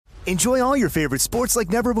Enjoy all your favorite sports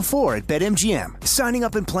like never before at BetMGM. Signing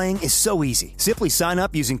up and playing is so easy. Simply sign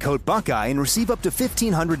up using code Buckeye and receive up to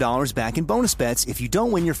 $1,500 back in bonus bets if you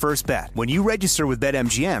don't win your first bet. When you register with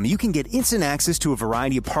BetMGM, you can get instant access to a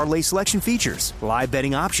variety of parlay selection features, live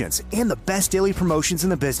betting options, and the best daily promotions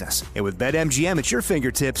in the business. And with BetMGM at your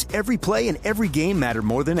fingertips, every play and every game matter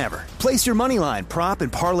more than ever. Place your moneyline, prop,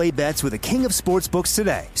 and parlay bets with the king of sportsbooks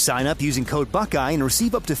today. Sign up using code Buckeye and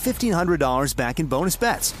receive up to $1,500 back in bonus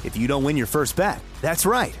bets if you don't win your first bet. That's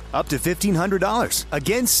right, up to $1,500.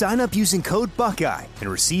 Again, sign up using code Buckeye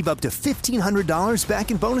and receive up to $1,500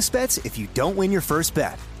 back in bonus bets if you don't win your first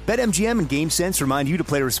bet. BetMGM and GameSense remind you to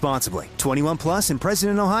play responsibly. 21 plus and present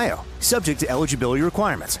in Ohio. Subject to eligibility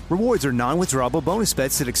requirements. Rewards are non-withdrawable bonus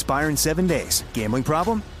bets that expire in 7 days. Gambling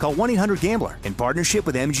problem? Call 1-800-GAMBLER in partnership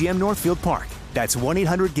with MGM Northfield Park. That's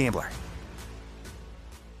 1-800-GAMBLER.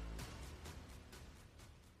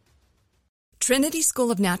 Trinity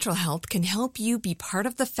School of Natural Health can help you be part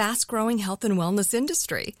of the fast-growing health and wellness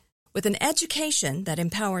industry. With an education that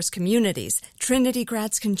empowers communities, Trinity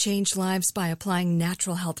grads can change lives by applying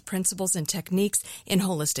natural health principles and techniques in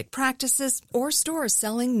holistic practices or stores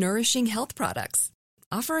selling nourishing health products.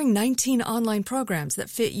 Offering 19 online programs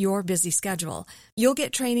that fit your busy schedule, you'll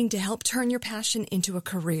get training to help turn your passion into a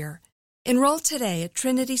career. Enroll today at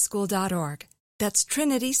trinityschool.org. That's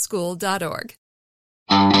trinityschool.org.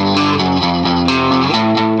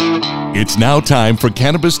 It's now time for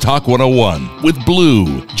Cannabis Talk 101 with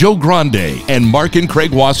Blue, Joe Grande, and Mark and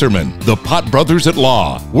Craig Wasserman, the Pot Brothers at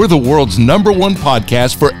Law. We're the world's #1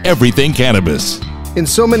 podcast for everything cannabis. In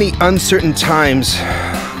so many uncertain times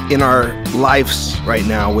in our lives right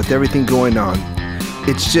now, with everything going on,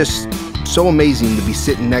 it's just so amazing to be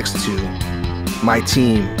sitting next to my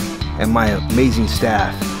team and my amazing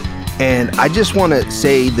staff. And I just want to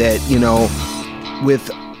say that,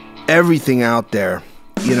 with everything out there,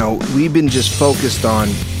 we've been just focused on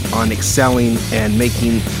excelling and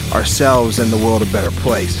making ourselves and the world a better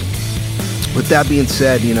place. With that being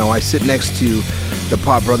said, I sit next to the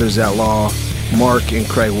Pot Brothers at Law, Mark and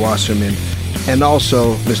Craig Wasserman, and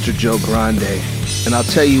also Mr. Joe Grande. And I'll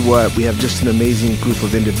tell you what, we have just an amazing group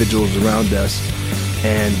of individuals around us.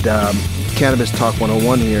 And Cannabis Talk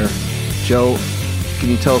 101 here. Joe, can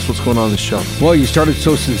you tell us what's going on in the show? Well, you started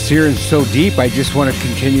so sincere and so deep. I just want to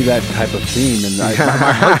continue that type of theme. And my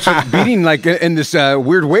heart's beating like in this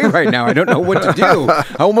weird way right now. I don't know what to do. I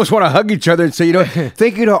almost want to hug each other and say,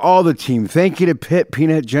 thank you to all the team. Thank you to Pitt,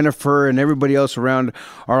 Peanut, Jennifer, and everybody else around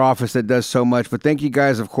our office that does so much. But thank you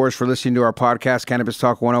guys, of course, for listening to our podcast, Cannabis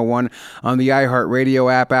Talk 101, on the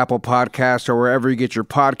iHeartRadio app, Apple Podcasts, or wherever you get your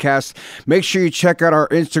podcasts. Make sure you check out our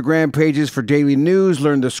Instagram pages for daily news,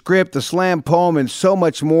 learn the script, the slam poem, and so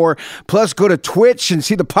much more. Plus, go to Twitch and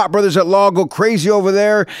see the Pot Brothers at Law go crazy over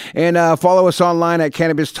there, and follow us online at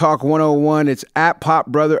Cannabis Talk 101. It's at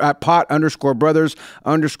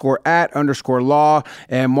pot_brothers_at_law,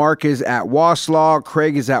 and Mark is at Waslaw,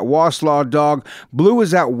 Craig is at Waslaw Dog, Blue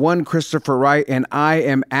is at 1 Christopher Wright, and I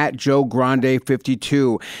am at Joe Grande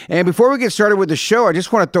 52. And before we get started with the show, I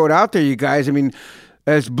just want to throw it out there, you guys. I mean,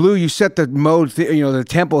 as Blue, you set the mode, the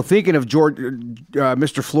tempo, thinking of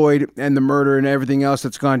Mr. Floyd and the murder and everything else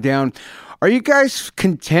that's gone down. Are you guys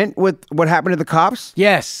content with what happened to the cops?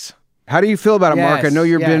 Yes. How do you feel about it, Mark? I know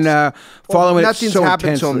you've been following it so nothing's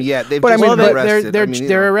happened to them yet. They've just been arrested.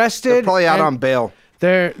 They're arrested. They're probably out on bail.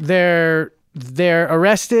 They're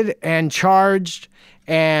arrested and charged.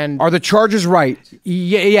 And are the charges right?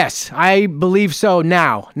 Yes, I believe so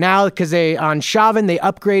now. Because on Chauvin, they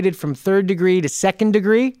upgraded from 3rd degree to 2nd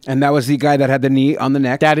degree. And that was the guy that had the knee on the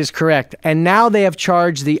neck? That is correct. And now they have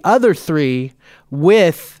charged the other 3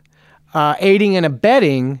 with aiding and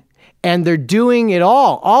abetting, and they're doing it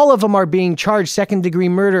all. All of them are being charged 2nd degree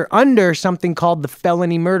murder under something called the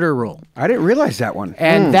felony murder rule. I didn't realize that one.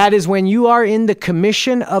 And that is when you are in the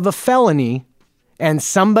commission of a felony and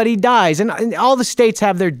somebody dies, and all the states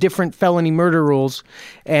have their different felony murder rules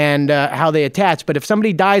and how they attach, but if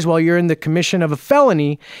somebody dies while you're in the commission of a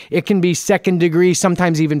felony, it can be 2nd degree,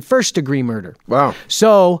 sometimes even 1st degree murder. Wow.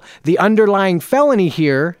 So the underlying felony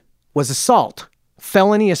here was assault.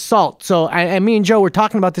 Felony assault. So and me and Joe were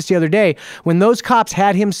talking about this the other day. When those cops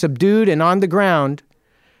had him subdued and on the ground,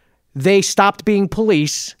 they stopped being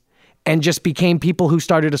police and just became people who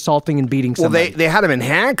started assaulting and beating somebody. Well, they had him in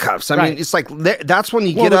handcuffs. I mean, it's like that's when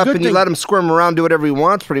you get up and you let him squirm around, do whatever he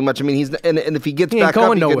wants, pretty much. I mean, and if he gets back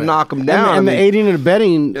up, you can knock him down. And the aiding and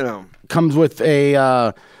abetting comes with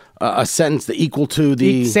a a sentence that equal to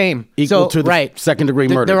the second degree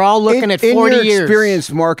murder. They're all looking at 40 in your years.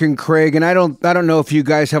 experience, Mark and Craig, and I don't know if you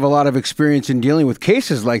guys have a lot of experience in dealing with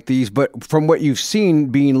cases like these, but from what you've seen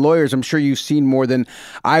being lawyers, I'm sure you've seen more than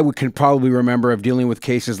can probably remember of dealing with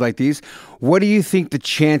cases like these. What do you think the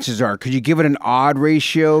chances are? Could you give it an odd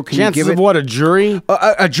ratio? Chances of what? A jury?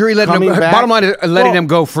 A jury letting them. Bottom line is letting them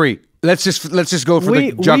go free. Let's just go for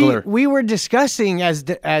the juggler. We were discussing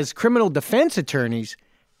as criminal defense attorneys,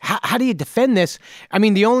 how do you defend this? I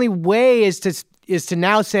mean, the only way is to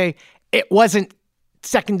now say it wasn't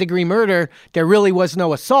second degree murder. There really was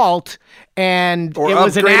no assault, and or it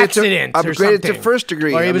was an accident, or upgraded something. to first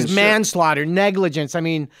degree, or it was manslaughter, negligence. I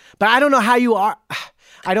mean, but I don't know how you are.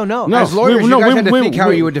 I don't know. No, as lawyers, you guys had to think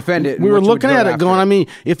how you would defend it. We were looking at it going, I mean,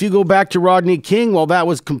 if you go back to Rodney King, well, that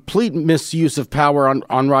was complete misuse of power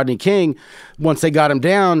on Rodney King once they got him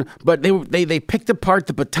down. But they picked apart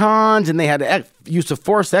the batons, and they had use of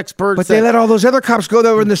force experts. But they let all those other cops go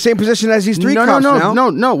that were in the same position as these three cops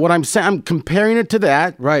now. No. What I'm saying, I'm comparing it to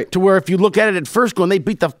that. Right. To where if you look at it at first going, they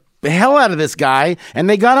beat the hell out of this guy, and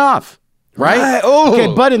they got off. Right? Oh.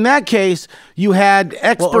 Okay, but in that case, you had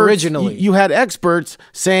experts. Well, originally, you had experts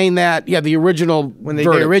saying that the original when they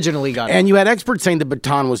verdict. originally got it, and you had experts saying the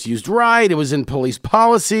baton was used right. It was in police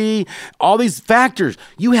policy. All these factors.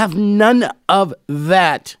 You have none of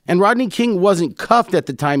that, and Rodney King wasn't cuffed at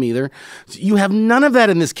the time either. So you have none of that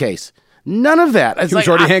in this case. None of that. He was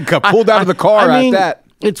already handcuffed, pulled out of the car at that.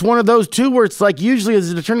 It's one of those two where it's like usually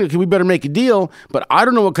as an attorney, we better make a deal, but I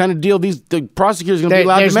don't know what kind of deal the prosecutors are going to be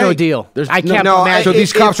allowed to make. There's no deal. I can't imagine. So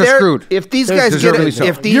these cops are screwed. If these guys get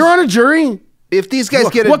it, you're on a jury. If these guys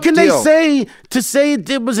get what can they say to say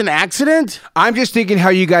it was an accident? I'm just thinking how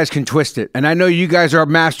you guys can twist it, and I know you guys are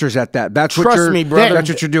masters at that. Trust me, brother. That's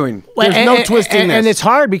what you're doing. There's no twisting this, and it's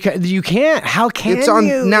hard because you can't. How can it's on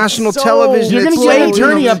you? national television? You're going to get an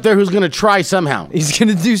attorney up there who's going to try somehow. He's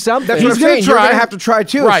going to do something. That's what I'm saying. You're going to have to try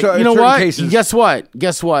too. Right? So you know what? Cases. Guess what?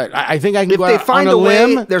 I think I can if go they out find on a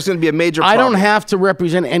limb. way, there's going to be a major I problem. don't have to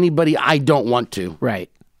represent anybody I don't want to. Right.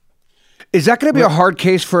 Is that going to be a hard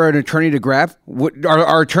case for an attorney to grab?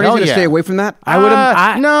 Are attorneys going to stay away from that?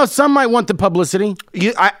 No, some might want the publicity.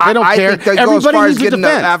 I don't care. Think that goes as far as getting an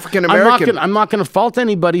African American. I'm not going to fault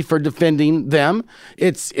anybody for defending them.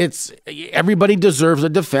 It's everybody deserves a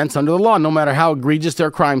defense under the law, no matter how egregious their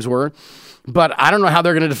crimes were. But I don't know how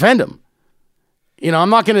they're going to defend them.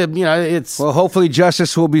 I'm not going to, it's... Well, hopefully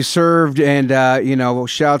justice will be served, and,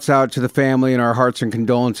 shouts out to the family, and our hearts and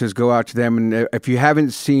condolences go out to them. And if you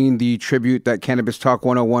haven't seen the tribute that Cannabis Talk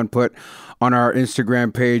 101 put on our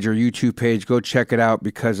Instagram page or YouTube page, go check it out,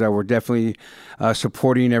 because we're definitely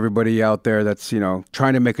supporting everybody out there that's,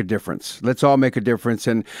 trying to make a difference. Let's all make a difference.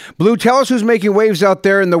 And Blue, tell us who's making waves out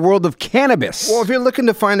there in the world of cannabis. Well, if you're looking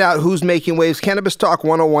to find out who's making waves, Cannabis Talk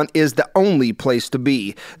 101 is the only place to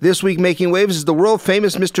be. This week making waves is the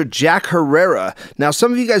world-famous Mr. Jack Herrera. Now,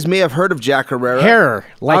 some of you guys may have heard of Jack Herrera. Terror,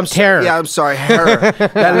 terror. I'm sorry, Herrera.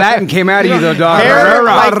 That Latin came out of you, though, dog. Herrera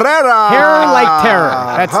like terror.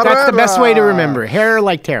 That's the best way to remember. Herrera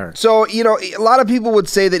like terror. So, a lot of people would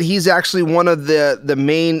say that he's actually one of the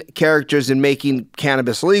main characters in making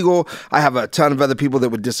cannabis legal. I have a ton of other people that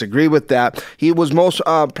would disagree with that. He was most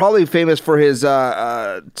probably famous for his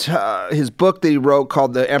book that he wrote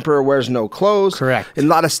called The Emperor Wears No Clothes. Correct. In a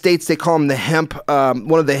lot of states, they call him the hemp,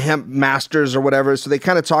 one of the hemp masters or whatever. So they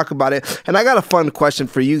kind of talk about it. And I got a fun question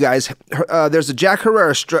for you guys. There's a Jack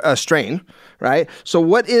Herrera strain, right? So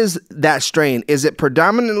what is that strain? Is it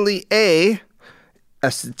predominantly a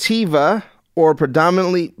sativa or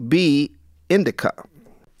predominantly B, indica?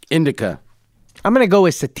 Indica. I'm going to go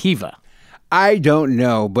with sativa. I don't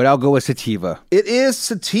know, but I'll go with sativa. It is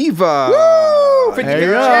sativa. Woo! 50 There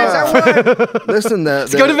you chance I won. Listen,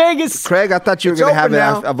 Let's go to Vegas. Craig, I thought you were going to have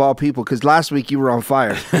it of all people, because last week you were on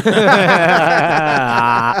fire.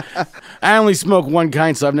 I only smoke one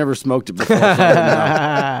kind, so I've never smoked it before.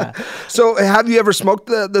 So have you ever smoked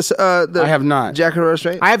the I have not. Jack Herrera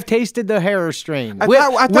strain? I have tasted the Herrera strain. I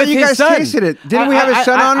thought you guys tasted it. Didn't we have his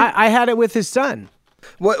son on? I had it with his son.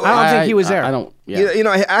 What, I don't think he was there. I don't.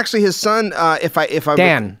 Yeah. Actually, his son, if I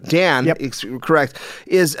Dan, yep. Correct,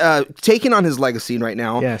 is taking on his legacy right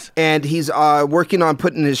now. Yes, and he's working on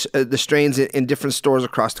putting his the strains in different stores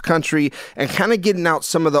across the country and kind of getting out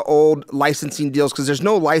some of the old licensing deals, because there's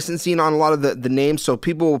no licensing on a lot of the names, so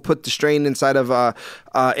people will put the strain inside of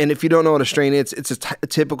and if you don't know what a strain is, it's a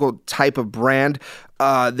typical type of brand.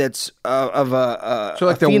 That's of a so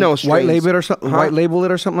like the white label or something, white label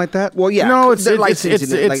it or something like that. Well, yeah, no, it's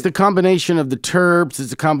the combination of the two. terps.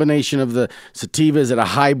 It's a combination of the sativa. Is it a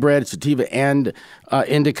hybrid sativa and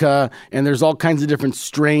indica? And there's all kinds of different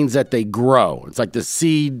strains that they grow. It's like the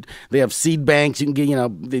seed. They have seed banks. You can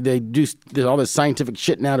get, they do there's all this scientific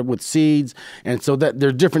shit now with seeds. And so that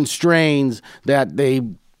there's different strains that they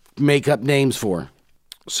make up names for.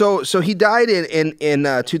 So he died in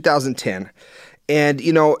 2010. And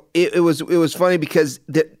it was funny because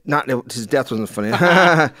his death wasn't funny,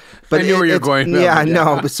 but I knew where you were going. Yeah, I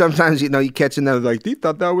know. But sometimes you catch another like, he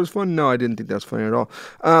thought that was fun. No, I didn't think that was funny at all.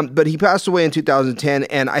 But he passed away in 2010,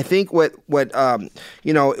 and I think what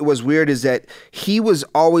it was weird is that he was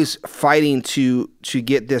always fighting to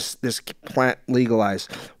get this plant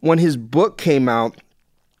legalized. When his book came out.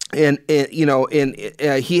 And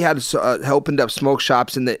he had opened up smoke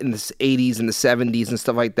shops in the 80s and the 70s and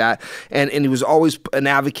stuff like that, and he was always an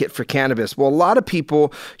advocate for cannabis. Well, a lot of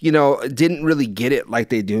people, didn't really get it like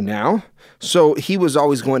they do now. So he was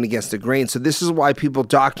always going against the grain. So this is why people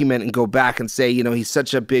document and go back and say, he's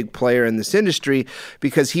such a big player in this industry,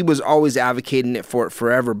 because he was always advocating it for it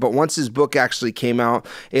forever. But once his book actually came out,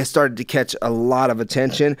 it started to catch a lot of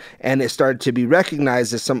attention, and it started to be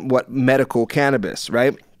recognized as somewhat medical cannabis,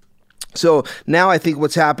 right? So now I think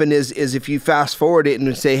what's happened is if you fast forward it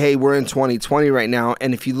and say, hey, we're in 2020 right now,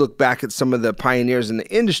 and if you look back at some of the pioneers in the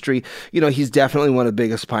industry, he's definitely one of the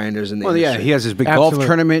biggest pioneers in the industry. Well, yeah, he has his big golf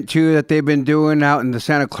tournament, too, that they've been doing out in the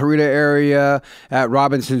Santa Clarita area at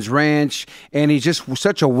Robinson's Ranch, and he's just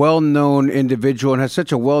such a well-known individual and has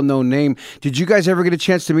such a well-known name. Did you guys ever get a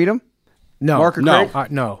chance to meet him? No. Mark or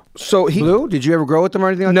Craig? No. So Blue, did you ever grow with him or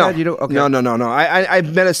anything like that? You don't? Okay. No. I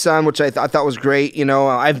met his son, which I thought was great.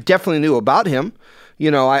 I definitely knew about him,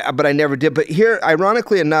 but I never did. But here,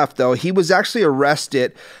 ironically enough, though, he was actually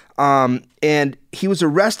arrested. And he was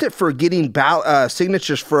arrested for getting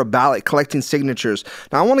signatures for a ballot, collecting signatures.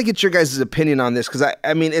 Now, I want to get your guys' opinion on this, because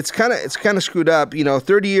I mean, it's kind of screwed up.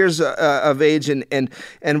 30 years of age,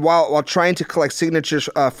 and while trying to collect signatures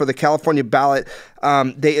for the California ballot,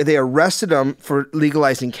 they arrested him for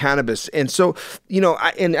legalizing cannabis. And so,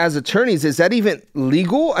 and as attorneys, is that even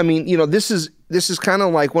legal? I mean, this is kind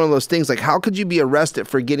of like one of those things. Like, how could you be arrested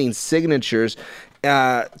for getting signatures?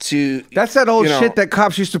 That's that old shit that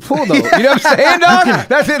cops used to pull, though. You know what I'm saying, dog?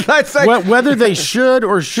 That's it. That's like whether they should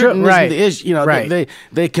or shouldn't. Right. The issue. Right.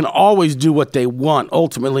 They can always do what they want.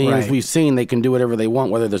 Ultimately, as we've seen, they can do whatever they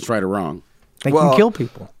want, whether that's right or wrong. They can kill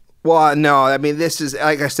people. Well, no, I mean, this is,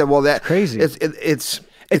 like I said, that's crazy.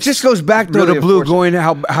 It just goes back though really to Blue going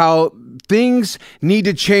how things need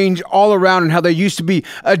to change all around, and how there used to be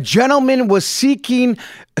a gentleman was seeking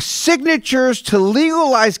signatures to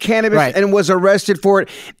legalize cannabis and was arrested for it,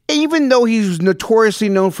 even though he was notoriously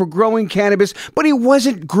known for growing cannabis, but he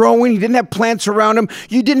wasn't growing. He didn't have plants around him.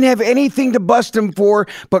 You didn't have anything to bust him for,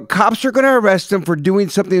 but cops are going to arrest him for doing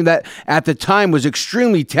something that at the time was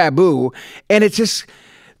extremely taboo. And it just...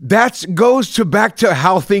 that goes back to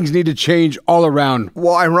how things need to change all around.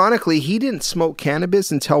 Well, ironically, he didn't smoke cannabis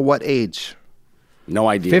until what age? No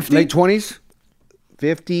idea. 50? Late 20s?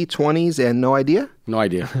 50, 20s, and no idea? No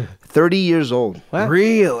idea. 30 years old. What?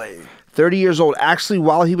 Really? 30 years old. Actually,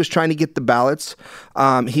 while he was trying to get the ballots,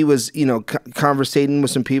 he was, conversating with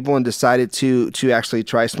some people and decided to actually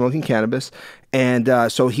try smoking cannabis. And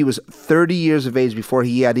so he was 30 years of age before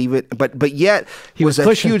he had even, but yet he was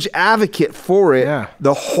a huge advocate for it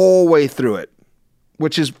the whole way through it.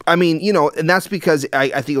 Which is, I mean, and that's because I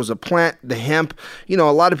think it was a plant, the hemp. A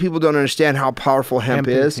lot of people don't understand how powerful hemp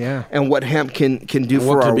is and what hemp can do for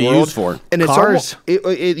our world. What could be used for? And cars. It's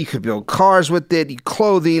almost, you could build cars with it,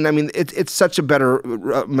 clothing. I mean, it's such a better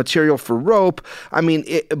material for rope. I mean,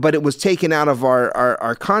 but it was taken out of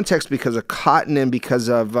our context because of cotton and because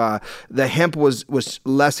of the hemp was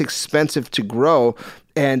less expensive to grow.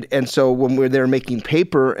 And so when we were there making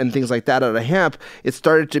paper and things like that out of hemp, it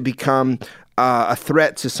started to become a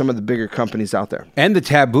threat to some of the bigger companies out there. And the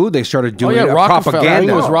taboo, they started doing Rockefeller. propaganda. I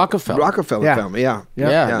think it was Rockefeller. Rockefeller family, yeah.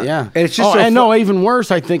 And it's just even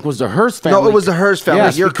worse, I think, was the Hearst family. No, it was the Hearst family.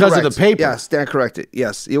 Yes, You're because correct. of the paper. Yes, stand corrected.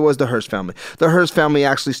 Yes, it was the Hearst family. The Hearst family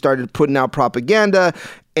actually started putting out propaganda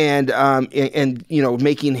and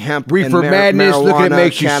making hemp reefer and madness. marijuana, Look at it,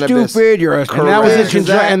 makes you cannabis. Stupid. You're a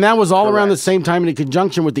and that was all around the same time in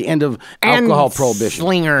conjunction with the end of alcohol prohibition.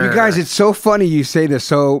 Slinger. You guys, it's so funny you say this.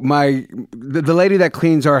 So the lady that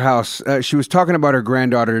cleans our house, she was talking about her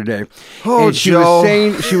granddaughter today. Oh, and she Joe.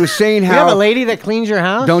 was saying how you have a lady that cleans your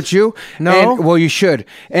house? Don't you? No. Well, you should.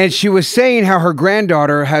 And she was saying how her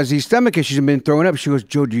granddaughter has these stomach issues and been throwing up. She goes,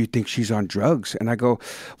 Joe, do you think she's on drugs? And I go,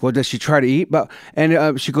 well, does she try to eat?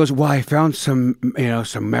 And she goes, well, I found some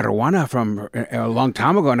marijuana from a long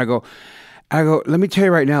time ago. And I go, let me tell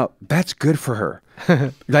you right now, that's good for her.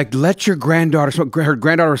 Like, let your granddaughter smoke. Her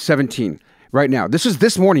granddaughter was 17 right now. This is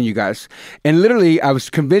this morning, you guys. And literally, I was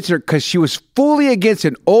convinced her because she was fully against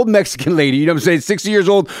an old Mexican lady, you know what I'm saying, 60 years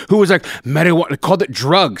old, who was like, marijuana, called it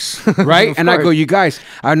drugs, right? And I go, you guys,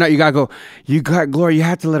 Gloria, you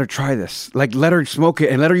have to let her try this. Like, let her smoke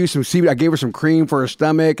it and let her use some CBD. I gave her some cream for her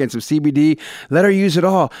stomach and some CBD. Let her use it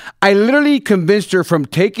all. I literally convinced her from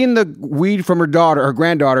taking the weed from her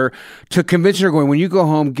granddaughter, to convincing her, going, when you go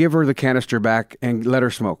home, give her the canister back and let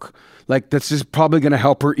her smoke. Like, this is probably going to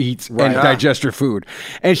help her eat and digest her food.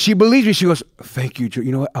 And she believes me. She goes, thank you, Joe.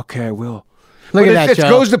 You know what? Okay, I will. Look at that, It Joe.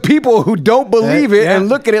 goes to people who don't believe it and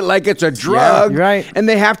look at it like it's a drug. Yeah, right. And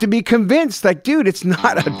they have to be convinced, like, dude, it's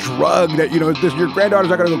not a drug that, your granddaughter's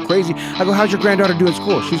not going to go crazy. I go, how's your granddaughter doing in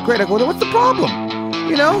school? She's great. I go, then what's the problem?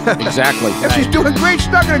 You know? Exactly. If she's doing great,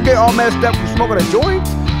 she's not going to get all messed up from smoking a joint.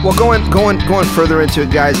 Well, going further into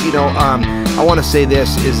it, guys, I want to say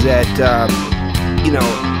this is that,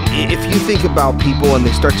 if you think about people and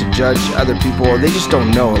they start to judge other people, they just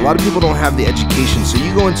don't know. A lot of people don't have the education. So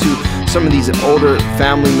you go into some of these older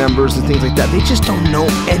family members and things like that, they just don't know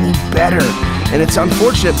any better. And it's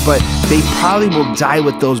unfortunate, but they probably will die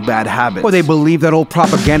with those bad habits. Well, they believe that old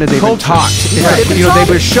propaganda they've been taught. Right. They've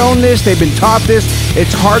been shown this, they've been taught this.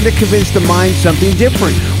 It's hard to convince the mind something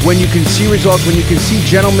different. When you can see results, when you can see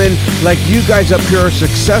gentlemen like you guys up here are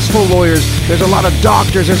successful lawyers, there's a lot of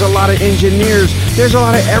doctors, there's a lot of engineers, there's a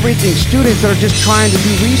lot of everything, students that are just trying to do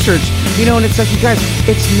research. And it's like, you guys,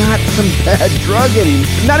 it's not some bad drug anymore.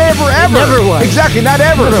 Not ever. It never was. Exactly, not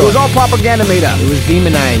ever. It was all propaganda made up. It was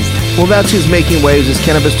demonized. Well, that's who's making waves. It's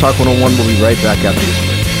Cannabis Talk 101. We'll be right back after this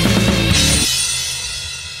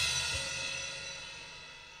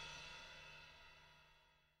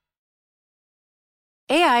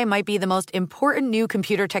break. AI might be the most important new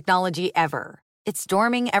computer technology ever. It's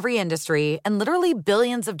storming every industry, and literally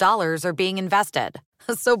billions of dollars are being invested.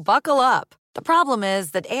 So buckle up. The problem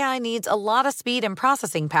is that AI needs a lot of speed and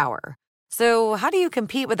processing power. So how do you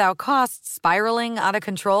compete without costs spiraling out of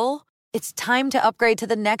control? It's time to upgrade to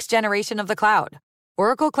the next generation of the cloud,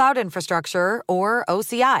 Oracle Cloud Infrastructure, or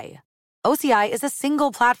OCI. OCI is a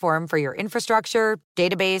single platform for your infrastructure,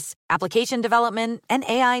 database, application development, and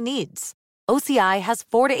AI needs. OCI has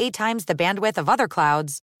 4 to 8 times the bandwidth of other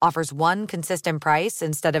clouds, offers one consistent price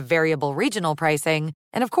instead of variable regional pricing,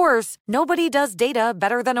 and of course, nobody does data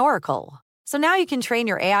better than Oracle. So now you can train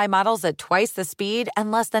your AI models at twice the speed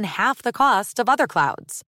and less than half the cost of other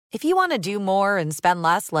clouds. If you want to do more and spend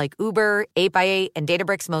less like Uber, 8x8, and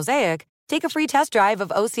Databricks Mosaic, take a free test drive of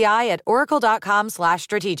OCI at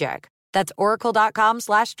oracle.com/strategic. That's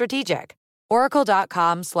oracle.com/strategic.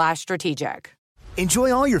 Oracle.com/strategic.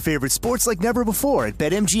 Enjoy all your favorite sports like never before at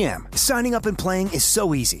BetMGM. Signing up and playing is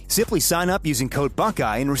so easy. Simply sign up using code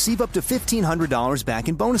Buckeye and receive up to $1,500 back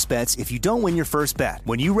in bonus bets if you don't win your first bet.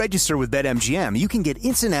 When you register with BetMGM, you can get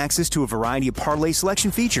instant access to a variety of parlay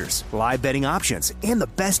selection features, live betting options, and the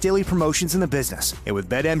best daily promotions in the business. And with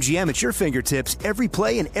BetMGM at your fingertips, every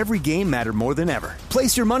play and every game matter more than ever.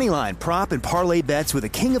 Place your moneyline, prop, and parlay bets with the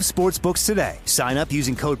king of sportsbooks today. Sign up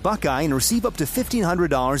using code Buckeye and receive up to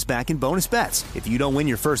 $1,500 back in bonus bets if you don't win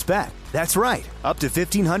your first bet. That's right, up to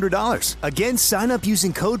 $1,500. Again, sign up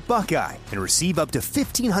using code Buckeye and receive up to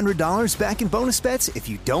 $1,500 back in bonus bets if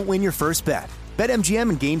you don't win your first bet. BetMGM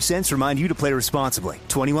and GameSense remind you to play responsibly.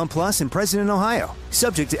 21 plus and present in Ohio.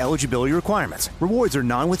 Subject to eligibility requirements. Rewards are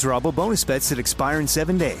non-withdrawable bonus bets that expire in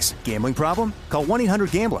 7 days. Gambling problem? Call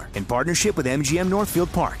 1-800-GAMBLER in partnership with MGM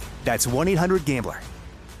Northfield Park. That's 1-800-GAMBLER.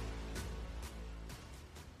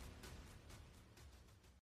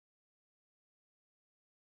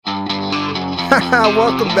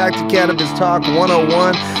 Welcome back to Cannabis Talk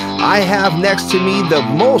 101. I have next to me the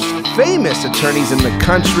most famous attorneys in the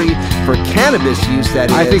country for cannabis use,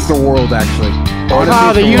 that is. I think the world, actually. The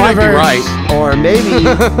Might be universe. right. Or maybe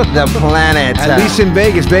the planet. At least in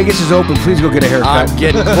Vegas. Vegas is open. Please go get a haircut. I'm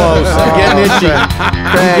getting close.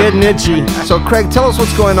 I'm getting itchy. So, Craig, tell us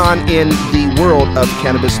what's going on in the world of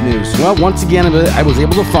cannabis news. Well, once again, I was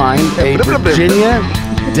able to find a Virginia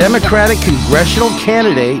Democratic congressional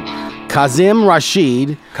candidate, Kazim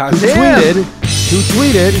Rashid, who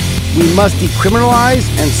tweeted, "We must decriminalize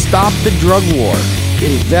and stop the drug war.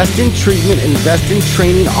 Invest in treatment, invest in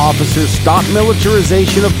training officers, stop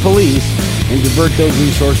militarization of police, and divert those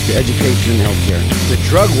resources to education and healthcare." The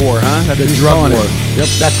drug war, huh? That's The what he's drug calling war. it. Yep,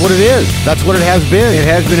 that's what it is. That's what it has been. It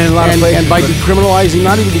has been in a lot of places. And by but- decriminalizing,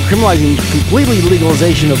 not even decriminalizing, completely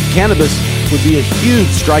legalization of cannabis would be a huge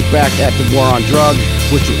strike back at the war on drugs,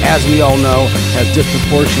 which, as we all know, has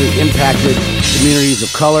disproportionately impacted communities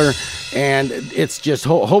of color And it's just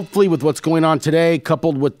hopefully with what's going on today,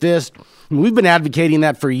 coupled with this, we've been advocating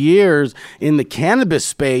that for years in the cannabis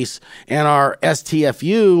space and our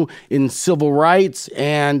STFU in civil rights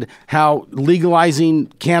and how legalizing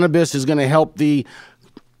cannabis is going to help the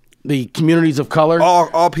communities of color.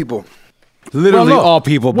 All people. Literally all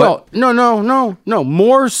people. But No.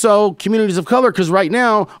 More so communities of color, because right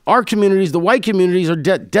now our communities, the white communities, are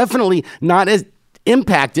definitely not as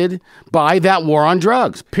impacted by that war on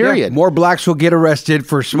drugs, period. more blacks will get arrested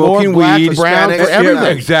for smoking More weed. blacks, browns, for Yeah,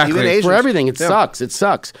 everything. exactly. Even Asians. For everything. It sucks. It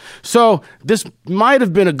sucks. So this might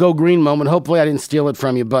have been a go green moment. Hopefully I didn't steal it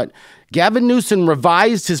from you, but Gavin Newsom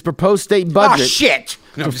revised his proposed state budget. Oh, shit.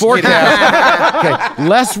 To forecast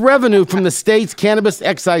less revenue from the state's cannabis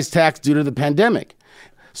excise tax due to the pandemic.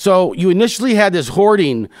 So you initially had this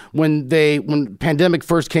hoarding when pandemic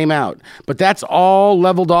first came out, but that's all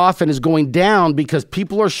leveled off and is going down because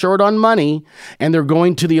people are short on money and they're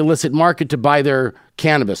going to the illicit market to buy their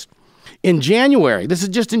cannabis. In January, this is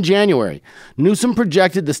just in January, Newsom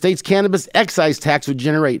projected the state's cannabis excise tax would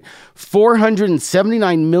generate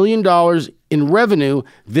 $479 million in revenue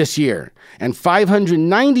this year and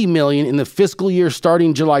 $590 million in the fiscal year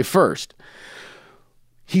starting July 1st.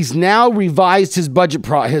 He's now revised his budget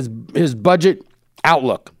his budget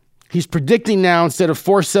outlook. He's predicting now, instead of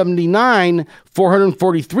 $479,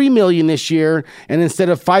 $443 million this year, and instead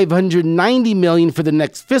of $590 million for the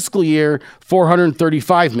next fiscal year,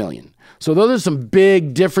 $435 million. So those are some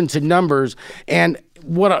big difference in numbers. And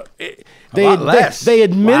they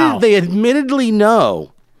admittedly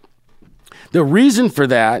know the reason for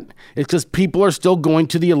that is because people are still going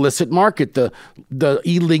to the illicit market, the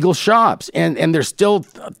illegal shops, and there's still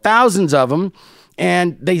thousands of them,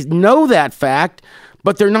 and they know that fact,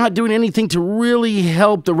 but they're not doing anything to really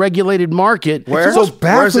help the regulated market. It's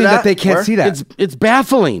baffling that they can't see that. It's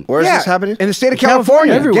baffling. Where is this happening? In the state of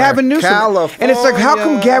California. Everywhere. Gavin Newsom. And it's like, how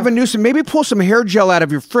come Gavin Newsom, maybe pull some hair gel out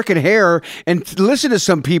of your freaking hair and listen to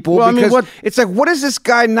some people? Well, because it's like, what is this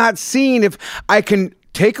guy not seeing? If I can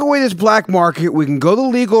take away this black market, we can go the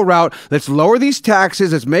legal route. Let's lower these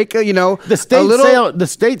taxes. Let's make the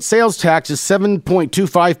state sales tax is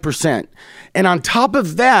 7.25%. And on top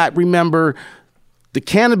of that, remember, the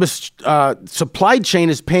cannabis supply chain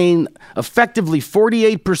is paying effectively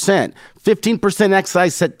 48%, 15%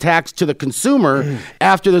 excise tax to the consumer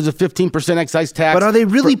after there's a 15% excise tax. But are they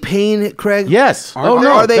really paying it, Craig? Yes.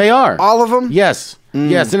 Are they? They are. All of them? Yes.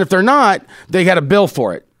 Yes. And if they're not, they got a bill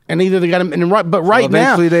for it. And either they got them, but right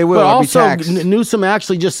now, eventually they will. But It'll be also, taxed. Newsom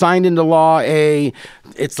actually just signed into law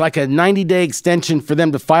it's like a 90-day extension for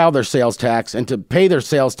them to file their sales tax and to pay their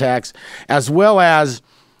sales tax, as well as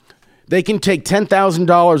they can take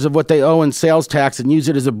 $10,000 of what they owe in sales tax and use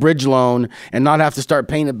it as a bridge loan and not have to start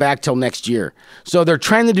paying it back till next year. So they're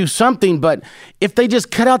trying to do something, but if they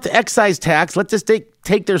just cut out the excise tax, let's just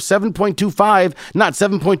take their 7.25, not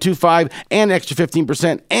 7.25, and an extra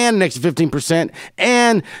 15%, and an extra 15%,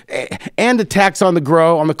 and the tax on the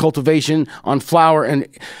grow, on the cultivation, on flower. And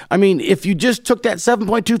I mean, if you just took that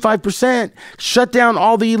 7.25%, shut down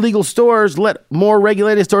all the illegal stores, let more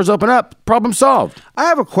regulated stores open up, problem solved. I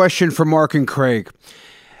have a question for Mark and Craig.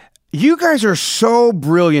 You guys are so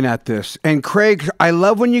brilliant at this. And Craig, I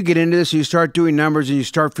love when you get into this and you start doing numbers and you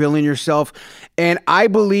start feeling yourself. And I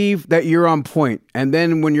believe that you're on point. And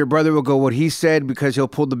then when your brother will go what he said, because he'll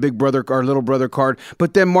pull the big brother or little brother card.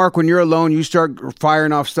 But then Mark, when you're alone, you start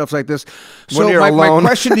firing off stuff like this. So my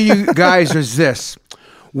question to you guys is this.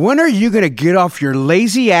 When are you going to get off your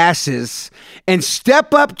lazy asses and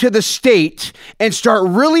step up to the state and start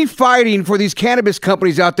really fighting for these cannabis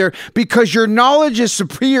companies out there, because your knowledge is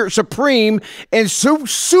supreme and so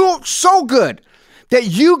good that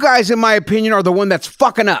you guys, in my opinion, are the one that's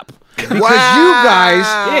fucking up. Because you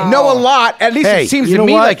guys know a lot. At least it seems to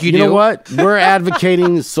me like you do. You know what? We're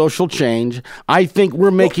advocating social change. I think we're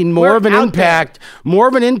making more of an impact in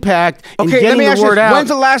getting the word out. When's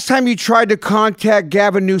the last time you tried to contact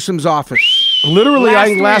Gavin Newsom's office? Literally,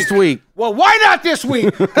 last week. Well, why not this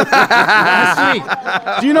week? Last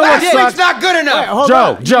week. Do you know what sucks? It's not good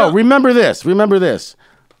enough. Joe, remember this.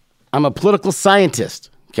 I'm a political scientist,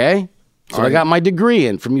 okay? So I got my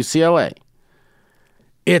degree from UCLA.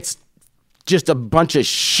 It's just a bunch of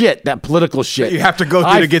shit, that political shit. You have to go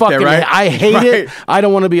through to get there, right? I hate it. I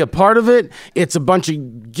don't want to be a part of it. It's a bunch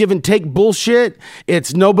of give and take bullshit.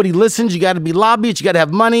 It's nobody listens. You got to be lobbyists. You got to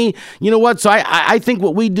have money. You know what? So I think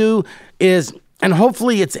what we do is And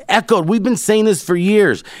hopefully it's echoed. We've been saying this for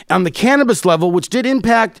years. On the cannabis level, which did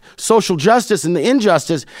impact social justice and the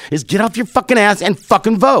injustice, is get off your fucking ass and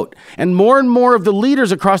fucking vote. And more of the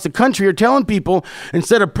leaders across the country are telling people,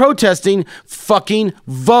 instead of protesting, fucking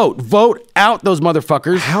vote. Vote out those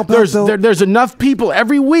motherfuckers. How about there's enough people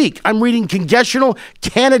every week. I'm reading congressional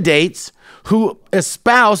candidates who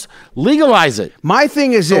espouse legalize it. My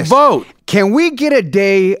thing is this. Vote. Can we get a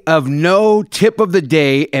day of no tip of the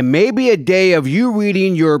day and maybe a day of you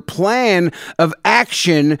reading your plan of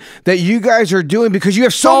action that you guys are doing because you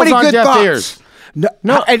have so Falls many on good deaf thoughts? ears.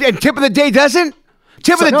 No, and tip of the day doesn't?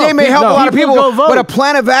 Tip of the day may pe- help no, a lot of people people, go vote. but a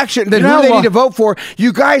plan of action, then You know who they what? need to vote for.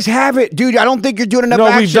 You guys have it. Dude, I don't think you're doing enough No,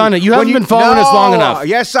 action. we've done it. You When haven't been following us long enough.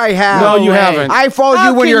 Yes, I have. No, you haven't. I followed How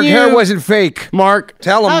you when can your hair you- wasn't fake. Mark.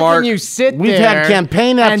 Tell him, How Mark. can you sit We've there had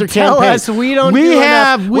campaign after and tell campaign. us we don't We do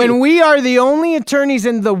have- enough we- when we are the only attorneys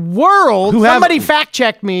in the world, Who have- somebody fact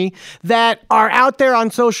check me, that are out there on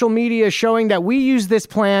social media showing that we use this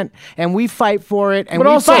plant and we fight for it and But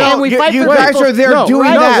we also- fight, and we you fight you for guys people. are there No, doing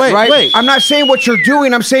right, no, that, wait, right? wait. I'm not saying what you're doing.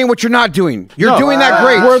 I'm saying what you're not doing. You're doing that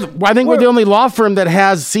great. I think we're the only law firm that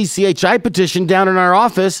has CCHI petition down in our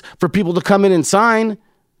office for people to come in and sign.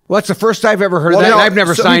 Well, that's the first I've ever heard Well, of that. no, and I've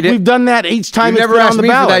never so signed it. We've done that each time You it's never been asked on the me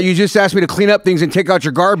for ballot. that. You just asked me to clean up things and take out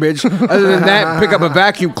your garbage. Other than that, pick up a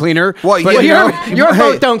vacuum cleaner. Well, But, yeah, Your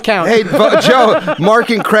vote don't count. Hey, Joe, Mark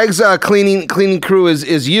and Craig's cleaning crew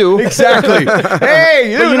is you. exactly.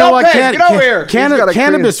 Hey, But you know what? Get over here. He's gotta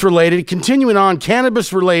Cannabis related, continuing on,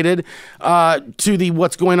 cannabis related to the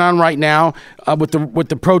what's going on right now with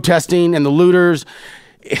the protesting and the looters.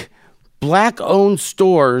 Black-owned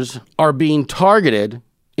stores are being targeted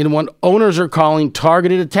in what owners are calling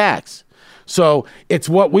targeted attacks. So it's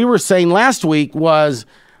what we were saying last week was,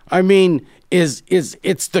 I mean, is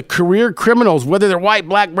it's the career criminals, whether they're white,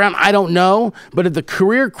 black, brown, I don't know, but if the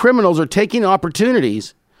career criminals are taking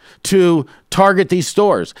opportunities to target these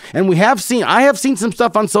stores. And I have seen some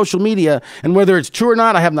stuff on social media, and whether it's true or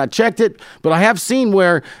not, I have not checked it, but I have seen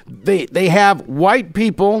where they have white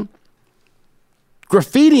people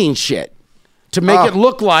graffitiing shit to make it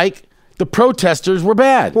look like the protesters were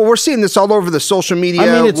bad. Well, we're seeing this all over the social media.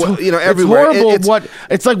 I mean, it's everywhere. It's horrible.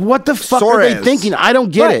 It's like, what the fuck are they Suarez. thinking? I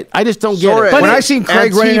don't get it. I just don't get Suarez. it. When But I seen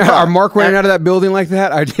Craig running Antifa. out, or Mark running out of that building like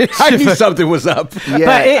that, I knew something was up. Yeah.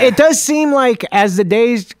 But it does seem like as the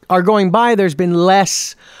days are going by, there's been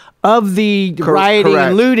less of the rioting correct.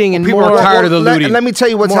 and looting and People more. are tired of the looting. Let me tell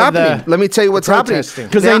you what's More of the happening. Let me tell you what's happening. protesting.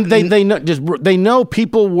 Because Now- they know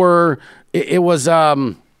people were. It was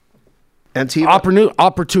Antifa.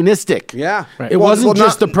 opportunistic. Yeah. It wasn't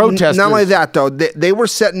just the protesters. Not only that, though, they were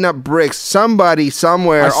setting up bricks. Somebody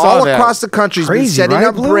somewhere, I saw all that. across the country, has been Crazy, setting right,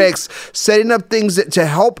 up Blue? bricks, setting up things to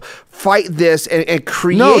help fight this and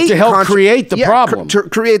create. No, to help create the problem. To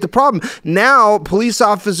create the problem. Now, police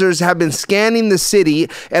officers have been scanning the city,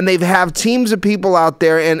 and they've have teams of people out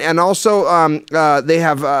there, and also they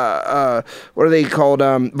have what are they called?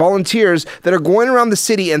 Volunteers that are going around the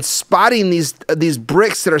city and spotting these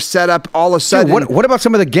bricks that are set up all of a Dude, sudden. what about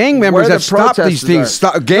some of the gang members Where that the stop these protesters things?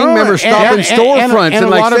 are. Gang No, members and- stopping and- storefronts and and a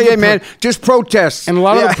lot like of say, the hey man, just protest. And a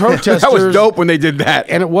lot of the that protesters was dope when they did that.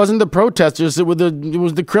 And it wasn't the protesters; it was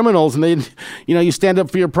the criminals. And they, you stand up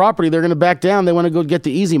for your property, they're going to back down. They want to go get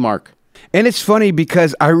the easy mark. And it's funny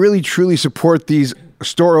because I really truly support these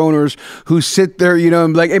store owners who sit there,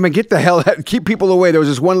 and like, hey man, get the hell out, keep people away. There was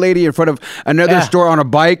this one lady in front of another store on a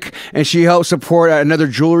bike, and she helped support another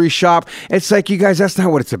jewelry shop. It's like, you guys, that's not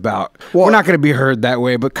what it's about. We're not going to be heard that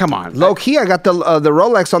way, but come on. Low key, I got the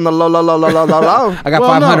Rolex on the low. I got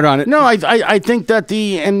 500 on it. No, I think that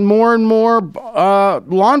more and more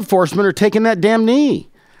law enforcement are taking that damn knee.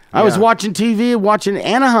 I was watching TV, watching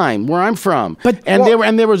Anaheim, where I'm from,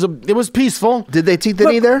 it was peaceful. Did they take the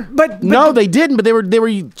knee there? But No, they didn't. But they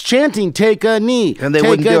were chanting, "Take a knee," And they take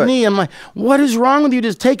wouldn't a do it. knee. I'm like, what is wrong with you?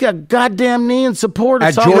 Just take a goddamn knee and support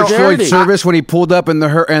At George solidarity. Floyd's service, when he pulled up in the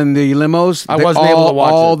limos, I wasn't able to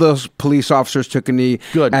watch all it. those police officers took a knee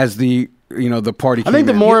Good. as the party. I think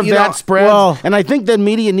the came in. more of You know, that spreads, well- and I think the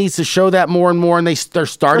media needs to show that more and more, and they're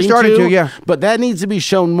starting to. Yeah. But that needs to be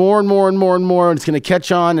shown more and more and more and more, and it's going to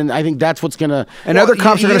catch on, and I think that's what's going to. And other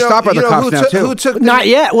cops are going to stop other cops now too. Who took the- Not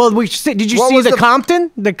yet. Well, did you What see was the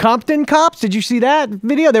Compton cops? Did you see that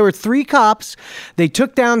video? There were 3 cops. They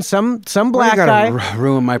took down some black you guy. gotta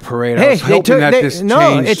ruin my parade. I Hey, was they hoping took. that They, this no,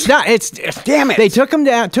 changed. it's not. It's Damn it. They took him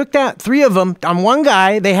down. Took down 3 of them on one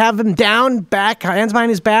guy. They have him down, back, hands behind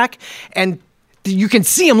his back, and you can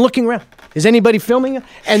see him looking around. Is anybody filming it?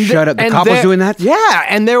 And Shut up. The and cop was doing that? Yeah,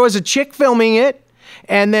 and there was a chick filming it.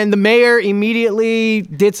 And then the mayor immediately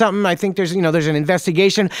did something. I think there's an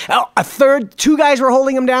investigation. Two guys were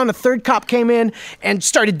holding him down. A third cop came in and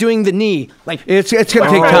started doing the knee. Like it's going to take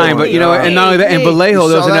time, but and not only that, in Vallejo,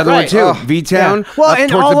 there's another one too. V-Town, well, up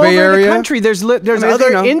and towards all the Bay over Area. the country, there's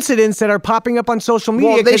other incidents that are popping up on social media.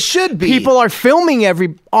 Well, they should be. People are filming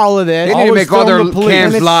all of this. They need to make all their police.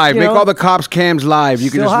 cams live. Make all the cops cams live. You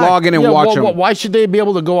can just log in and watch them. Why should they be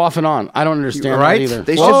able to go off and on? I don't understand that either.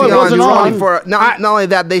 They should be on 24. Not only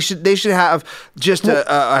that, they should have just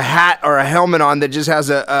a hat or a helmet on that just has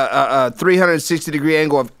a 360-degree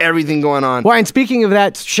angle of everything going on. Well, and speaking of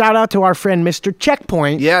that, shout out to our friend Mr.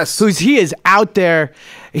 Checkpoint. Yes, he is out there.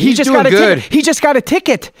 He just got a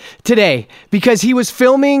ticket today because he was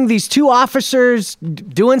filming these two officers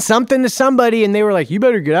doing something to somebody, and they were like, "You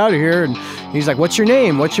better get out of here." And he's like, "What's your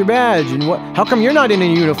name? What's your badge? And how come you're not in a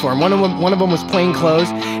uniform?" One of them was plain clothes,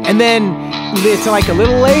 and then it's like a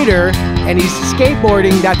little later, and he's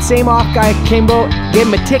skateboarding. That same off guy gave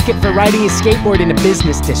him a ticket for riding his skateboard in a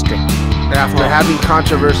business district. After having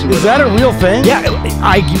controversy. Is that a real thing? Yeah, he's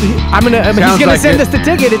gonna send us the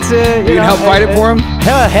ticket. It's you can help fight it for him.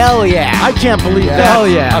 Hell yeah! I can't believe that. Hell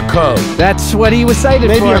yeah! A code. That's what he was cited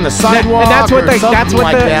for. Maybe on the sidewalk. And that's what the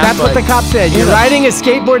the cop said. You're riding a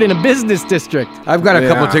skateboard in a business district. I've got a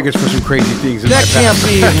couple tickets for some crazy things. That can't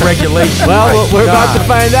be regulation. Well, we're about to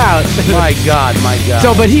find out. My God.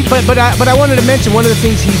 So, but I wanted to mention one of the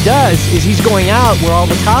things he does is he's going out where all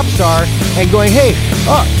the cops are and going, "Hey,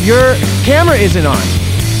 your camera isn't on,"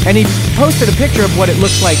 and he posted a picture of what it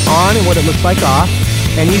looks like on and what it looks like off,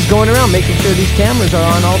 and he's going around making sure these cameras are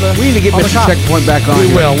on all the. We need to get Mr. Checkpoint back on.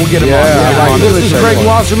 We will. We'll get him on. This is Craig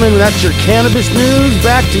Wasserman. That's your cannabis news.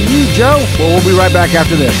 Back to you, Joe. Well, we'll be right back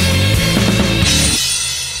after this.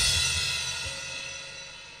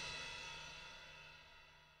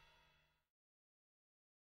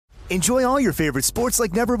 Enjoy all your favorite sports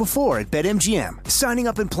like never before at BetMGM. Signing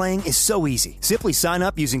up and playing is so easy. Simply sign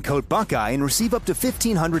up using code Buckeye and receive up to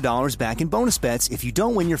 $1,500 back in bonus bets if you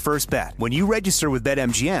don't win your first bet. When you register with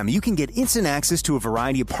BetMGM, you can get instant access to a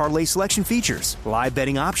variety of parlay selection features, live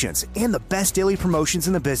betting options, and the best daily promotions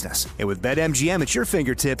in the business. And with BetMGM at your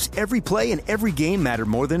fingertips, every play and every game matter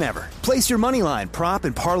more than ever. Place your moneyline, prop,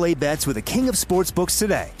 and parlay bets with the king of sportsbooks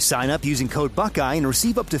today. Sign up using code Buckeye and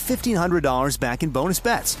receive up to $1,500 back in bonus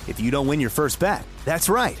bets if you don't win your first bet. That's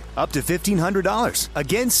right, up to $1,500.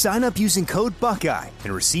 Again, sign up using code Buckeye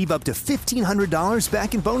and receive up to $1,500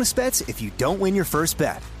 back in bonus bets if you don't win your first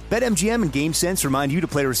bet. BetMGM and GameSense remind you to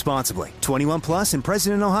play responsibly. 21 plus and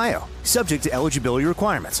present in Ohio. Subject to eligibility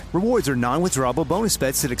requirements. Rewards are non-withdrawable bonus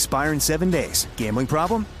bets that expire in 7 days. Gambling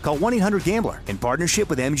problem? Call 1-800-GAMBLER in partnership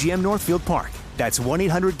with MGM Northfield Park. That's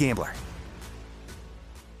 1-800-GAMBLER.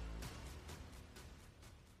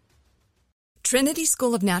 Trinity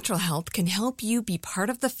School of Natural Health can help you be part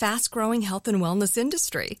of the fast-growing health and wellness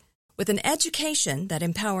industry. With an education that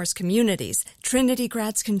empowers communities, Trinity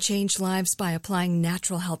grads can change lives by applying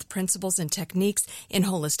natural health principles and techniques in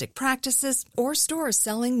holistic practices or stores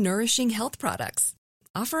selling nourishing health products.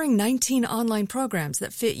 Offering 19 online programs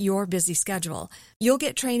that fit your busy schedule, you'll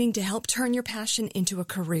get training to help turn your passion into a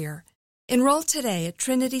career. Enroll today at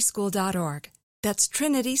trinityschool.org. That's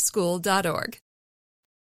trinityschool.org.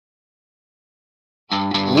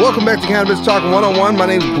 Welcome back to Cannabis Talk 101. My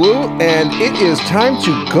name is Blue, and it is time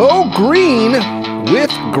to go green with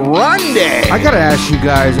Grande. I gotta ask you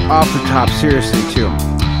guys off the top, seriously too.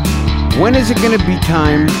 When is it gonna be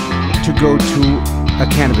time to go to a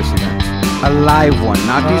cannabis event? A live one,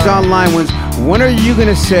 not these online ones. When are you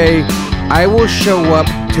gonna say, I will show up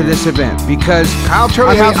to this event? Because Kyle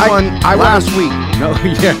Turley has one last week. No,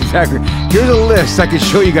 yeah, exactly. Here's a list I can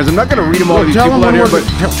show you guys. I'm not going to read them all, these people out here, but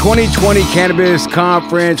 2020 Cannabis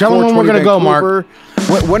Conference. Tell them when we're going to go, Mark.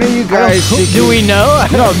 When are you guys thinking? Do we know?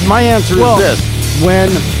 No, my answer is this. When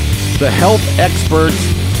the health experts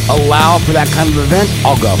allow for that kind of event,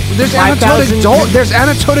 I'll go. There's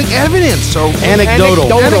anecdotal evidence. So Anecdotal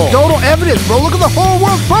evidence, bro. Look at the whole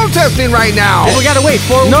world protesting right now. We gotta wait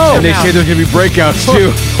 4 weeks. And they say there's gonna be breakouts too.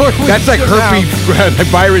 That's like herpes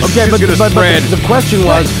virus is gonna spread. The question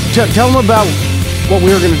was, tell them about what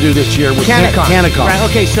we were gonna do this year with CannaCon. Right.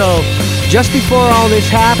 Okay. So just before all this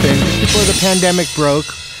happened, just before the pandemic broke,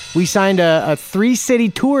 we signed a 3-city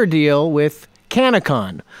tour deal with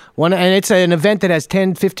CannaCon. And it's an event that has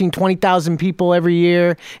 10, 15, 20,000 people every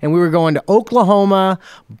year. And we were going to Oklahoma,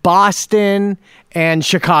 Boston, and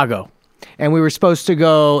Chicago. And we were supposed to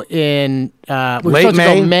go in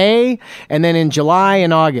May, and then in July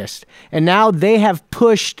and August. And now they have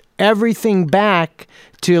pushed everything back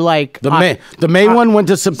to like the May one went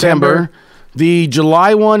to September. The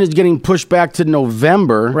July one is getting pushed back to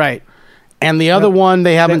November. Right. And the other one,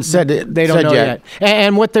 they haven't said it. They don't know yet.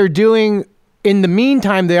 And what they're doing in the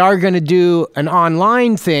meantime, they are going to do an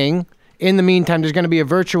online thing. In the meantime, there's going to be a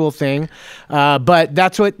virtual thing. But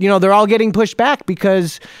that's what, they're all getting pushed back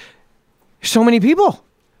because so many people.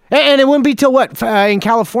 And it wouldn't be till what? In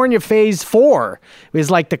California, phase 4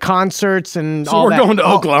 is like the concerts and all that. So we're going to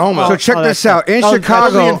Oklahoma. So check this out. In That'll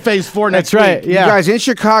Chicago. be in phase 4 next That's right. week. Yeah. You guys, in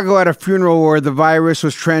Chicago at a funeral where the virus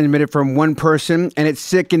was transmitted from one person and it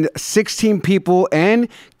sickened 16 people and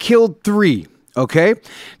killed 3. Okay.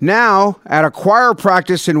 Now, at a choir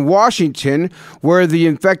practice in Washington, where the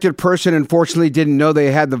infected person unfortunately didn't know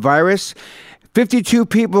they had the virus, 52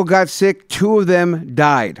 people got sick, 2 of them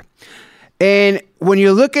died. And when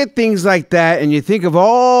you look at things like that and you think of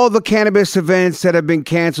all the cannabis events that have been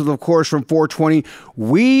canceled, of course, from 420,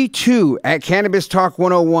 we too at Cannabis Talk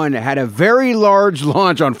 101 had a very large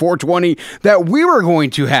launch on 420 that we were going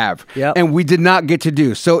to have. Yep. And we did not get to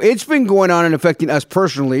do. So it's been going on and affecting us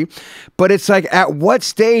personally. But it's like, at what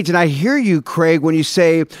stage? And I hear you, Craig, when you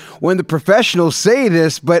say, when the professionals say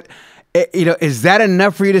this, but is that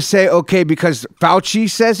enough for you to say, okay, because Fauci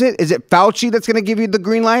says it? Is it Fauci that's going to give you the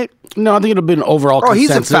green light? No, I think it'll be an overall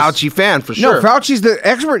consensus. He's a Fauci fan for sure. No, Fauci's the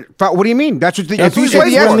expert. What do you mean? That's what If you you say say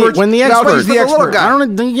the expert. when the expert, Fauci's the expert. I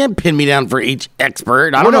don't. You can't pin me down for each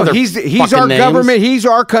expert. I don't know. He's our government. He's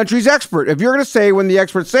our country's expert. If you're going to say when the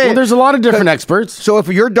experts say well, there's a lot of different experts. So if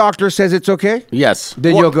your doctor says it's okay, yes,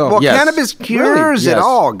 then you'll go. Well, yes. cannabis cures it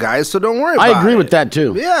all, guys. So don't worry about it. I agree with that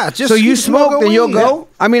too. Yeah, just so you smoke, then you'll go.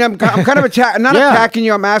 I mean, I'm kind of attacking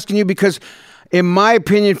you. I'm asking you because, in my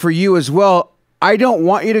opinion, for you as well, I don't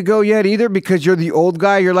want you to go yet either because you're the old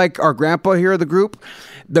guy. You're like our grandpa here of the group.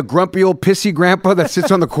 The grumpy old pissy grandpa that sits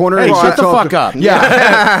on the corner. Hey, and shut the fuck up.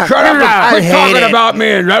 Yeah. Shut up. Quit talking about me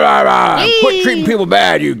and quit treating people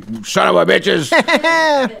bad, you son of a bitches.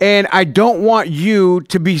 And I don't want you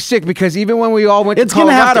to be sick because even when we all went to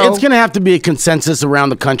Colorado. It's going to have to be a consensus around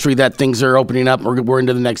the country that things are opening up. We're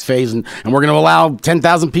into the next phase and we're going to allow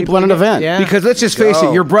 10,000 people in an event. Yeah. Because let's just face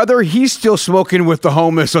it, your brother, he's still smoking with the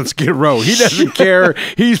homeless on Skid Row. He doesn't care.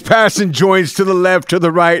 He's passing joints to the left, to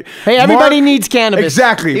the right. Hey, everybody needs cannabis.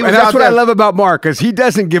 Exactly. And that's what I love about Mark, because he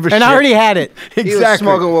doesn't give a shit. And I already had it. Exactly. He was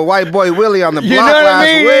smoking with White Boy Willie on the block You know what I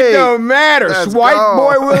mean? last week. It don't matter. Let's White go.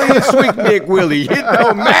 Boy Willie and Sweet Dick Willie. It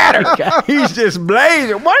don't matter. He's just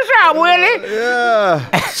blazing. What's up, Willie?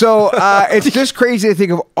 Yeah. So it's just crazy to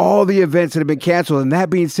think of all the events that have been canceled. And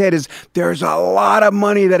that being said, there's a lot of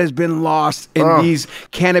money that has been lost in these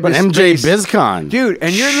cannabis But MJ space. BizCon. Dude,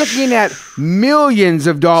 and you're looking at millions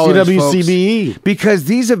of dollars, CWCBE. folks, because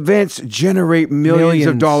these events generate millions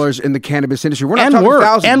of dollars in the cannabis industry. We're not And talking work.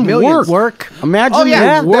 thousands, And millions. work. Imagine Oh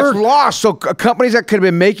yeah, the work. that's lost. So companies that could have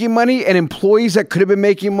been making money and employees that could have been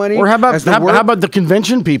making money. Or how as the about work- how about the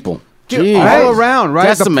convention people? Dude, Jeez. all around, right?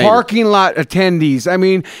 Decimated. The parking lot attendees. I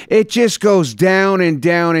mean, it just goes down and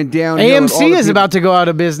down and down. AMC is about to go out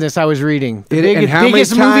of business, I was reading. The And how many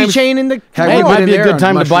biggest movie times chain in the have Hey, we it been might in be a there good on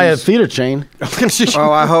time to buy a mushrooms? theater chain.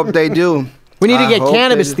 Oh, I hope they do. We need to I get hope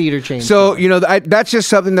cannabis they do. theater chains. So, that's just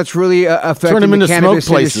something that's really affecting them the into cannabis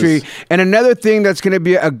smoke places. industry. And another thing that's going to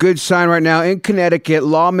be a good sign right now, in Connecticut,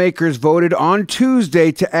 lawmakers voted on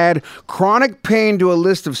Tuesday to add chronic pain to a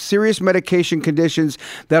list of serious medication conditions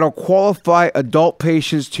that'll qualify adult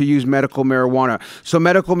patients to use medical marijuana. So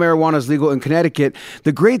medical marijuana is legal in Connecticut.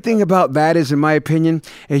 The great thing about that is, in my opinion,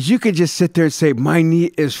 is you can just sit there and say, my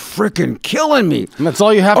knee is freaking killing me. And that's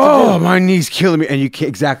all you have to do. Oh, my knee's killing me. And you can't,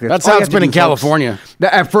 exactly. That's all how you it's have to been in do, folks. California.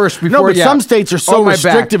 At first, before, No, but yeah. some states are so Oh, my back,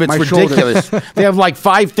 restrictive, it's my shoulder. ridiculous. They have like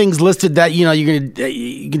 5 things listed that you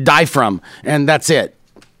can die from, and that's it.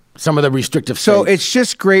 Some of the restrictive states. So it's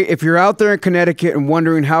just great if you're out there in Connecticut and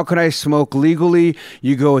wondering how can I smoke legally.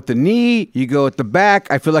 You go with the knee, you go with the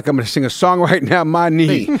back. I feel like I'm going to sing a song right now. My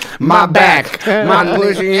knee, my back, my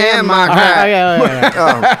pussy, and my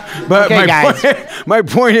crack. But Okay, my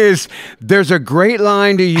point is, there's a great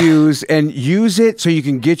line to use, and use it so you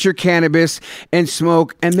can get your cannabis and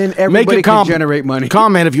smoke, and then everybody can generate money.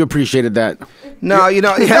 Comment if you appreciated that. No,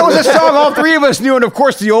 That was a song all 3 of us knew, and of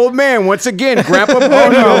course the old man once again, Grandpa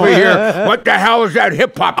Boney over here. What the hell is that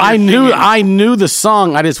hip hop? I knew the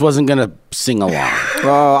song. I just wasn't gonna sing along.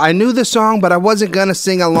 Oh, I knew the song, but I wasn't gonna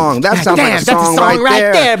sing along. That sounds like a that's a song, song right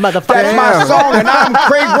there. there, motherfucker. That's my song, and I'm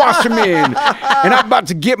Craig Wasserman, and I'm about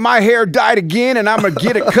to get my hair dyed again, and I'm gonna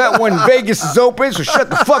get it cut when Vegas is open. So shut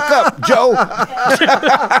the fuck up, Joe.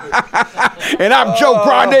 And I'm Joe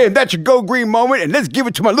Grande, and that's your Go Green moment. And let's give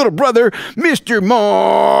it to my little brother, Mr.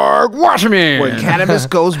 Mark Wasserman. When cannabis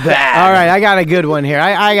goes bad. All right, I got a good one here.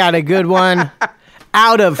 I got a good one.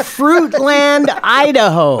 out of Fruitland,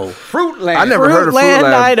 Idaho. Fruitland. I never heard of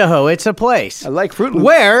Fruitland. Idaho. It's a place. I like Fruit Loops.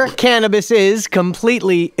 Where cannabis is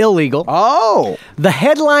completely illegal. Oh. The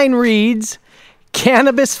headline reads,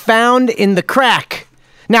 "Cannabis found in the crack."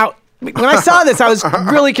 Now, when I saw this, I was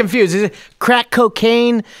really confused. Is it crack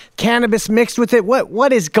cocaine, cannabis mixed with it?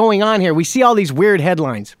 What is going on here? We see all these weird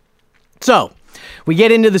headlines. So, we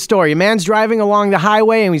get into the story. A man's driving along the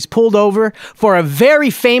highway and he's pulled over for a very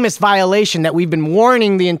famous violation that we've been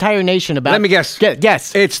warning the entire nation about. Let me guess.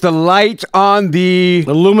 Guess. It's the light on the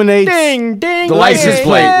Illuminates. Ding, ding. the license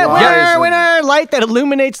plate. Yeah, winner. Light that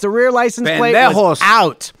illuminates the rear license plate was Pendejos.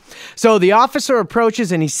 out. So the officer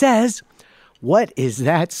approaches and he says, "What is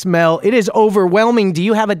that smell? It is overwhelming. Do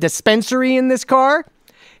you have a dispensary in this car?"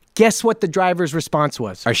 Guess what the driver's response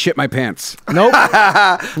was? I shit my pants. Nope.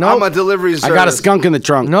 I'm a delivery service. I got a skunk in the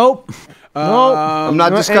trunk. Nope. Nope. I'm not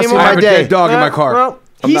discussing anymore. I my have a day. dead dog in my car. Well,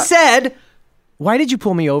 he said, "Why did you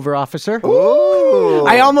pull me over, officer?" Ooh.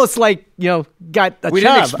 I almost got a We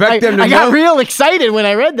chub. didn't expect them to I got know. real excited when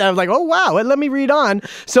I read that. I was like, "Oh wow!" Let me read on.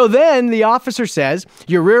 So then the officer says,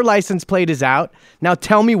 "Your rear license plate is out. Now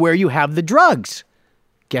tell me where you have the drugs."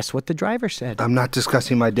 Guess what the driver said? I'm not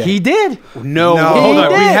discussing my day. He did. No, No. hold He on.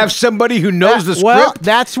 We did. have somebody who knows the script. Well,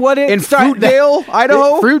 that's what it in started. Fruitdale,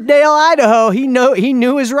 Idaho. Fruitdale, Idaho. He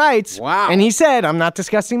knew his rights. Wow. And he said, "I'm not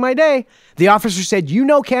discussing my day." The officer said, "You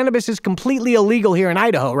know cannabis is completely illegal here in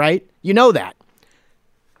Idaho, right? You know that."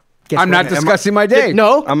 Guess I'm what? not discussing my day.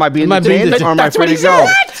 No. Am I being Am I being detained detained? or am I That's free what he to go?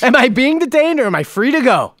 said. Am I being detained or am I free to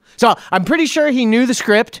go? So I'm pretty sure he knew the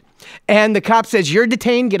script. And the cop says, "You're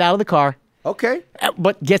detained. Get out of the car." Okay.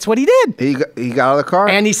 But guess what he did? He got out of the car.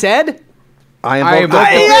 And he said, I I invoked invoked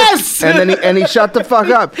the- the- yes! And then he shut the fuck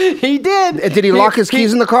up. he did. Did he lock his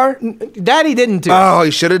keys in the car? That he didn't do. Oh, he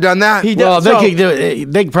should have done that. He did. Well, So-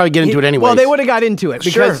 they could probably get into it anyway. Well, they would have got into it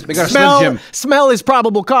Sure. because They got a Slim Jim. smell is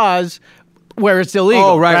probable cause where it's illegal.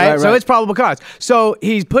 Oh, right. So it's probable cause. So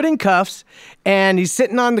he's put in cuffs and he's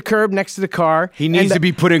sitting on the curb next to the car. He needs to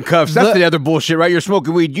be put in cuffs. That's the other bullshit, right? You're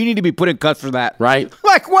smoking weed. You need to be put in cuffs for that. Right.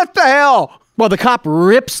 Like, what the hell? Well, the cop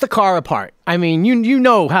rips the car apart. I mean, you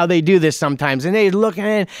know how they do this sometimes. And they look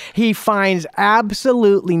and he finds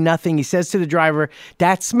absolutely nothing. He says to the driver,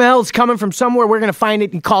 "That smell's coming from somewhere. We're going to find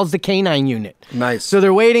it." He calls the canine unit. Nice. So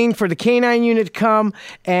they're waiting for the canine unit to come.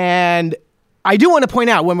 And I do want to point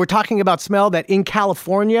out when we're talking about smell that in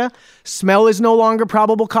California, smell is no longer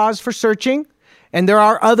probable cause for searching. And there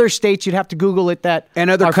are other states, you'd have to Google it, that And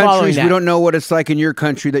other are following countries, that. we don't know what it's like in your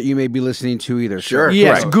country that you may be listening to either. Sure.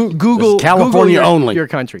 Yes, Correct. Google It's California Google your, only. your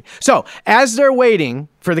country. So as they're waiting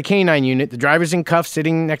for the canine unit, the driver's in cuffs,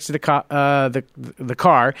 sitting next to the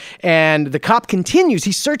car, and the cop continues.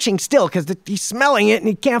 He's searching still because he's smelling it and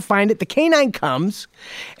he can't find it. The canine comes,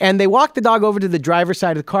 and they walk the dog over to the driver's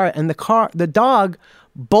side of the car, and the dog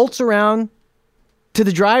bolts around to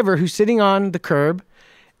the driver who's sitting on the curb,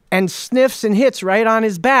 and sniffs and hits right on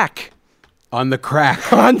his back. On the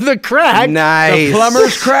crack. On the crack. Nice. The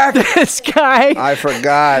plumber's crack. This guy. I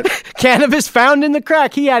forgot. Cannabis found in the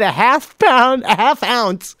crack. He had a half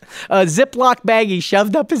ounce, Ziploc baggie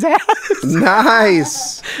shoved up his ass.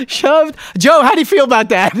 Nice. Shoved. Joe, how do you feel about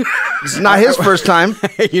that? It's not his first time.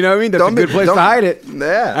 You know what I mean? That's Don't a good be- place don't- to hide it.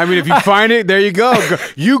 Yeah. I mean, if you find it, there you go.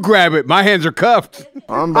 You grab it. My hands are cuffed.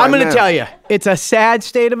 I'm going to tell you, it's a sad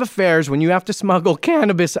state of affairs when you have to smuggle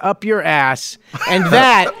cannabis up your ass. And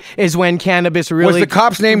that is when cannabis Was really... the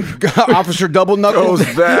cop's name Officer Double Knuckles?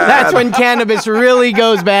 Goes bad. That's when cannabis really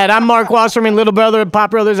goes bad. I'm Mark Wasserman, little brother of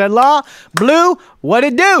Pop Brothers at Law. Blue, what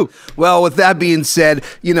it do? Well, with that being said,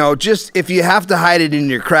 just if you have to hide it in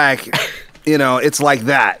your crack, it's like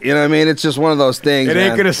that. You know what I mean? It's just one of those things. It ain't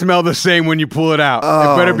man. going to smell the same when you pull it out.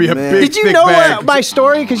 Oh, it better be a man. big, Did you thick know bag. my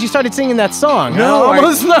story? Because you started singing that song. No, I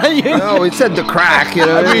almost not you. No, he said the crack. You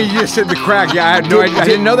know what I mean, you just said the crack. Yeah, I had no idea. I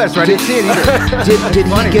didn't know that, so I didn't see it either. Did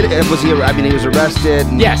he get it? Was he? I mean, he was arrested.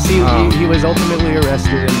 and- Yes, Oh, he was ultimately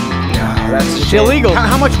arrested. that's a It's shame. illegal.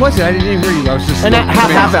 How much was it? I didn't even hear you. I was just And half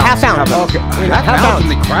ounce. Okay, half Half ounce ounce. in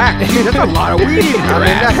the crack. Dude, that's a lot of weed in I your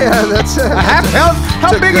mean, ass. yeah, that's A half ounce?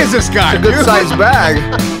 How big is this guy? a good dude? sized bag.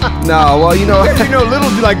 No, well, You know, little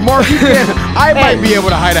like Mark, you can't. I might be able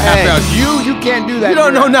to hide a half ounce. You can't do that. You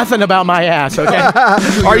don't know nothing about my ass, okay?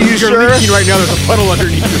 Are you You're sure? leaking right now. There's a puddle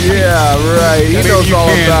underneath. Yeah, right. He Maybe knows you all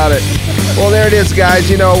can. about it. Well, there it is, guys.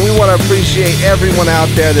 We want to appreciate everyone out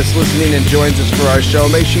there that's listening and joins us for our show.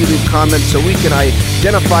 Make sure you leave comments so we can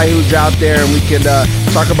identify who's out there and we can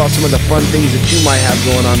talk about some of the fun things that you might have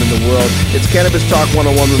going on in the world. It's Cannabis Talk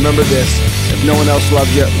 101. Remember this, if no one else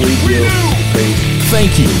loves you, we do. Peace.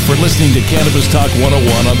 Thank you for listening to Cannabis Talk 101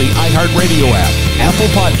 on the iHeartRadio app, Apple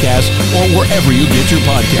Podcasts, or wherever you get your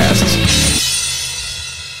podcasts.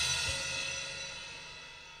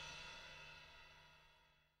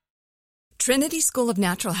 Trinity School of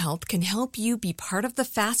Natural Health can help you be part of the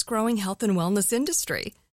fast-growing health and wellness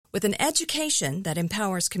industry. With an education that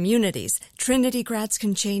empowers communities, Trinity grads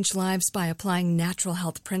can change lives by applying natural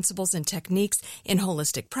health principles and techniques in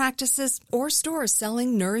holistic practices or stores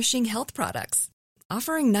selling nourishing health products.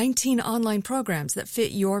 Offering 19 online programs that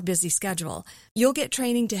fit your busy schedule, you'll get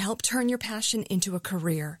training to help turn your passion into a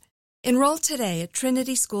career. Enroll today at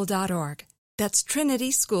trinityschool.org. That's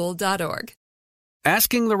trinityschool.org.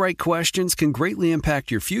 Asking the right questions can greatly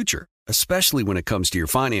impact your future, especially when it comes to your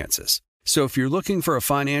finances. So if you're looking for a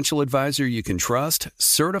financial advisor you can trust,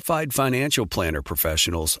 certified financial planner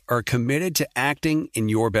professionals are committed to acting in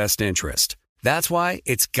your best interest. That's why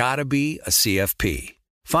it's got to be a CFP.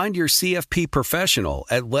 Find your CFP professional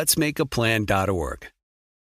at letsmakeaplan.org.